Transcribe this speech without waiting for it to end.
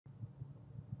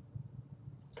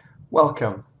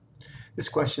Welcome. This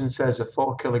question says a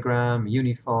 4 kilogram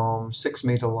uniform 6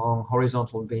 meter long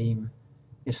horizontal beam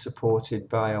is supported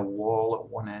by a wall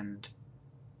at one end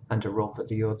and a rope at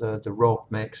the other. The rope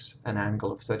makes an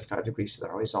angle of 35 degrees to the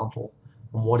horizontal.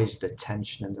 And what is the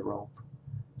tension in the rope?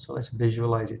 So let's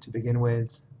visualize it to begin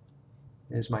with.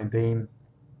 Here's my beam.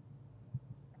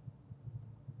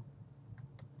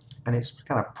 And it's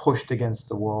kind of pushed against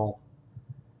the wall.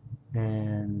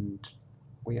 And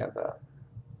we have a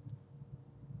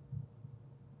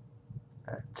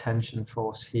tension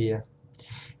force here.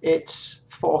 It's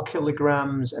 4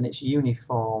 kilograms and it's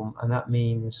uniform, and that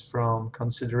means from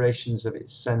considerations of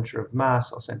its center of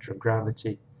mass or center of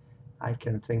gravity, I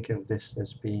can think of this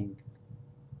as being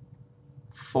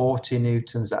 40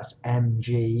 newtons, that's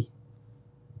mg,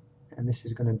 and this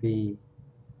is going to be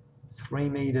 3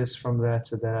 meters from there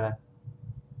to there,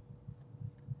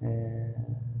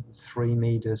 and 3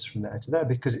 meters from there to there,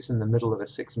 because it's in the middle of a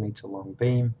 6 meter long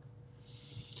beam.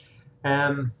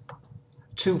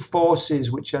 Two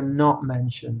forces which are not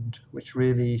mentioned, which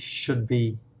really should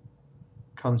be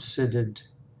considered.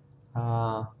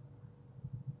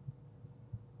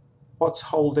 What's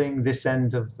holding this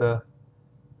end of the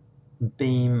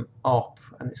beam up?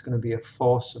 And it's going to be a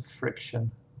force of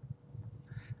friction.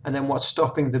 And then what's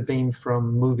stopping the beam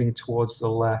from moving towards the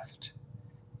left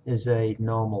is a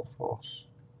normal force.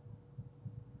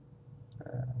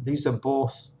 These are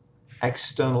both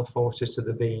external forces to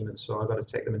the beam, and so I've got to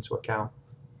take them into account.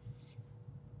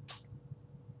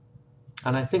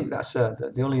 And I think that's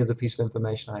the only other piece of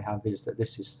information I have is that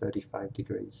this is 35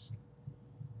 degrees.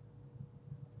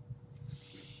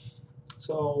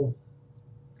 So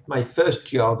my first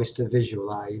job is to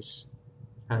visualize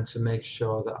and to make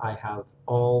sure that I have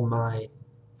all my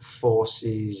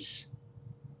forces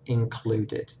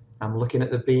included. I'm looking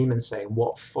at the beam and saying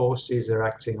what forces are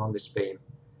acting on this beam.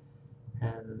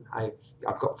 And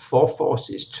I've got 4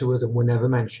 forces. 2 of them were never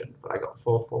mentioned, but I got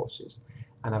 4 forces,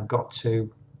 and I've got to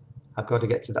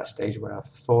get to that stage where I've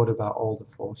thought about all the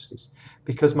forces,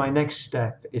 because my next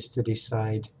step is to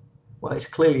decide, well, it's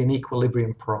clearly an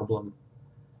equilibrium problem.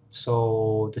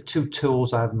 So the 2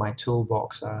 tools I have in my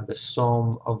toolbox are the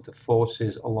sum of the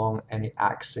forces along any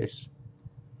axis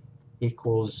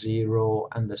equals 0,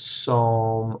 and the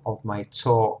sum of my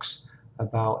torques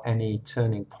about any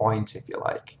turning point, if you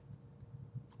like,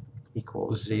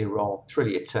 equals 0. It's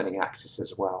really a turning axis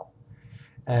as well.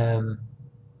 And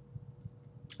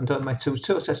on my 2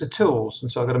 sets of tools, and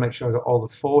so I've got to make sure I've got all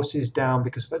the forces down,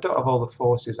 because if I don't have all the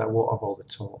forces, I won't have all the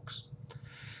torques.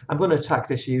 I'm going to attack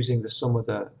this using the sum of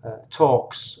the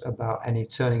torques about any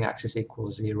turning axis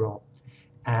equals 0,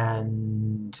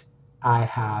 and I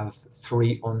have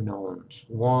 3 unknowns,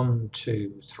 1,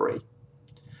 2, 3.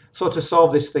 So to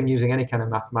solve this thing using any kind of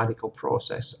mathematical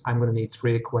process, I'm going to need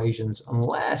 3 equations,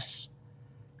 unless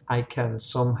I can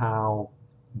somehow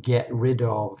get rid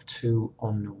of 2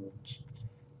 unknowns.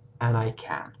 And I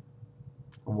can.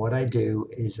 And what I do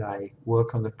is I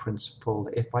work on the principle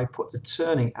that if I put the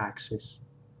turning axis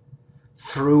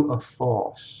through a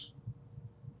force,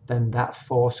 then that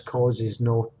force causes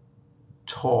no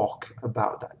torque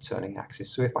about that turning axis.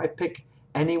 So if I pick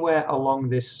anywhere along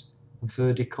this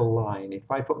vertical line, if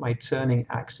I put my turning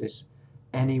axis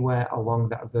anywhere along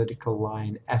that vertical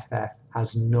line, FF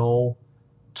has no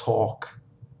torque.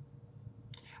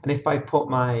 And if I put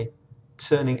my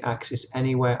turning axis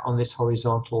anywhere on this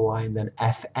horizontal line, then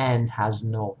Fn has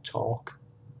no torque.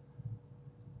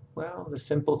 Well, the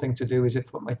simple thing to do is if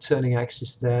I put my turning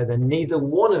axis there, then neither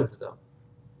one of them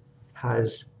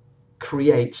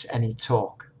creates any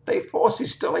torque. Their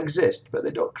forces still exist, but they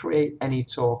don't create any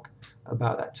torque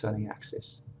about that turning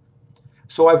axis.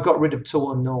 So I've got rid of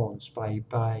 2 unknowns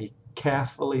by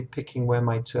carefully picking where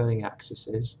my turning axis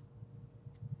is.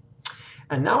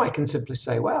 And now I can simply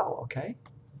say, well, okay,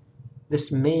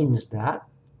 this means that,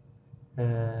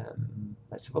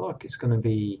 let's have a look, it's going to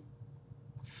be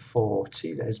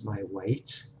 40, there's my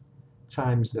weight,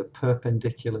 times the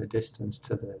perpendicular distance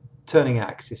to the turning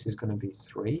axis is going to be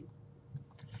 3.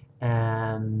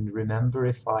 And remember,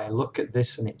 if I look at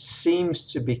this and it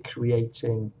seems to be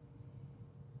creating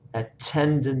a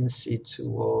tendency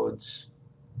towards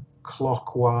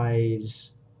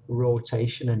clockwise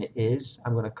rotation, and it is,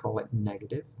 I'm going to call it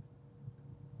negative.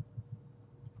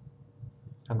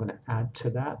 I'm going to add to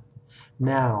that.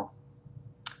 Now,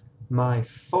 my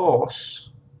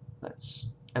force, let's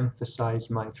emphasize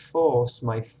my force.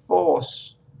 My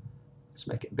force, let's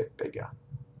make it a bit bigger.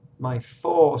 My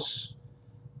force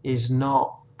is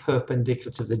not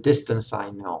perpendicular to the distance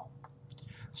I know.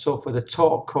 So for the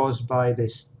torque caused by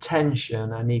this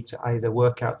tension, I need to either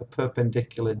work out the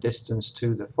perpendicular distance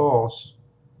to the force,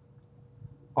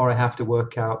 or I have to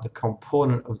work out the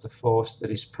component of the force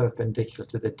that is perpendicular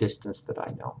to the distance that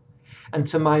I know. And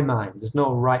to my mind, there's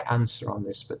no right answer on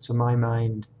this, but to my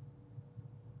mind,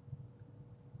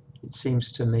 it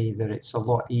seems to me that it's a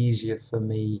lot easier for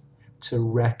me to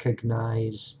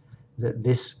recognize that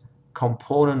this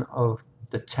component of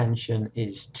the tension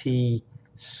is T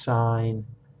sine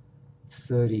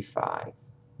 35.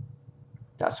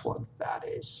 That's what that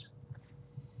is.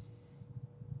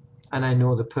 And I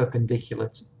know the perpendicular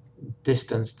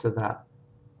distance to that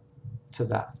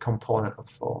component of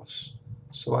force.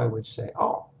 So I would say,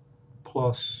 oh,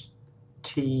 plus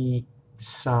T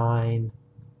sine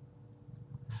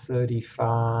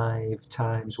 35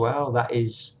 times, well, that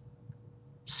is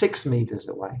 6 meters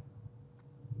away.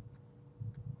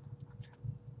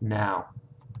 Now,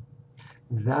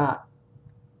 that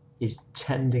is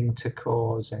tending to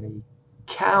cause a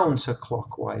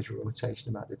counterclockwise rotation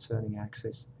about the turning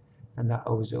axis, and that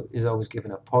is always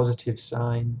given a positive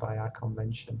sign by our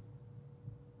convention.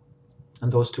 And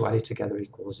those two added together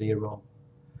equal 0.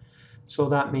 So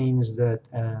that means that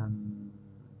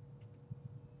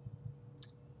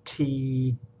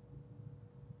T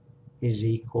is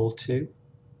equal to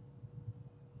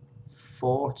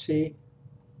 40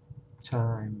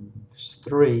 times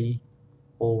 3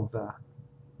 over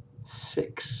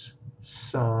 6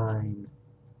 sine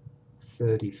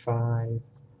 35,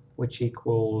 which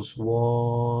equals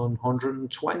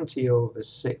 120 over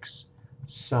 6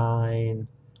 sine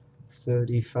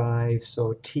 35.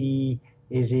 So T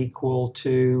is equal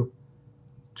to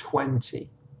 20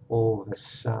 over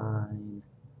sine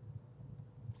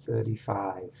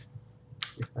 35.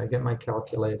 If I get my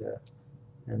calculator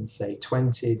and say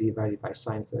 20 divided by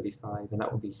sine 35, and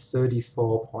that would be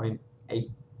 34.87.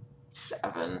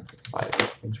 If I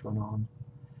let things run on,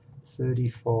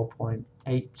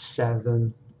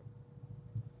 34.87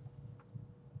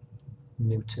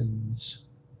 newtons.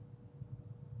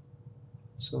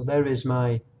 So there is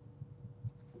my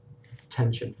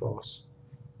tension force.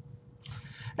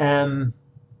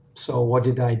 So what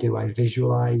did I do? I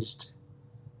visualized.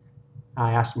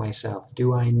 I asked myself,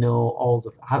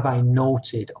 have I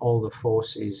noted all the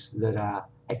forces that are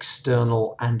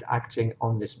external and acting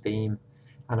on this beam?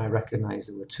 And I recognized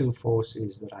there were 2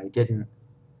 forces that I didn't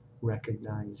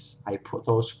recognize. I put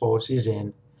those forces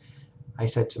in. I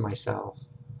said to myself,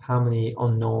 how many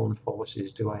unknown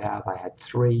forces do I have? I had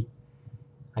 3.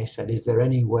 I said, is there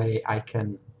any way I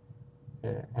can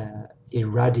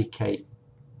eradicate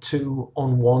 2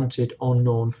 unwanted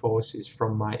unknown forces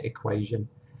from my equation?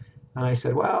 And I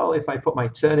said, well, if I put my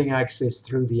turning axis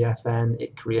through the Fn,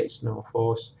 it creates no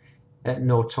force,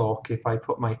 no torque. If I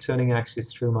put my turning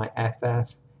axis through my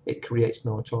Ff, it creates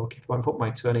no torque. If I put my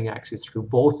turning axis through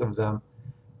both of them,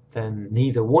 then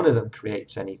neither one of them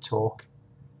creates any torque.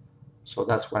 So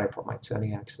that's where I put my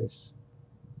turning axis.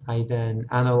 I then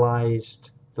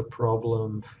analyzed the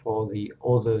problem for the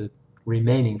other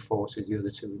remaining forces, the other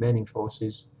 2 remaining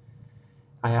forces.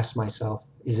 I asked myself,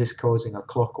 is this causing a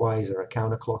clockwise or a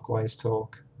counterclockwise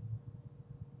torque?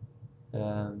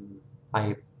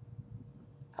 I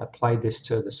applied this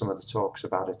to the sum of the torques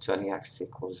about a turning axis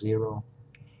equals 0,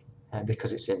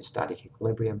 because it's in static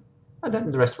equilibrium. And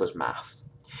then the rest was math.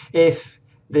 If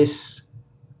this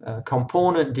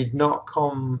component did not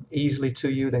come easily to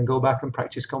you, then go back and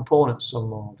practice components some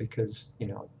more, because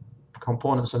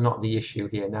components are not the issue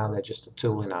here now. They're just a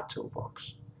tool in our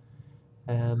toolbox.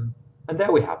 And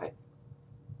there we have it.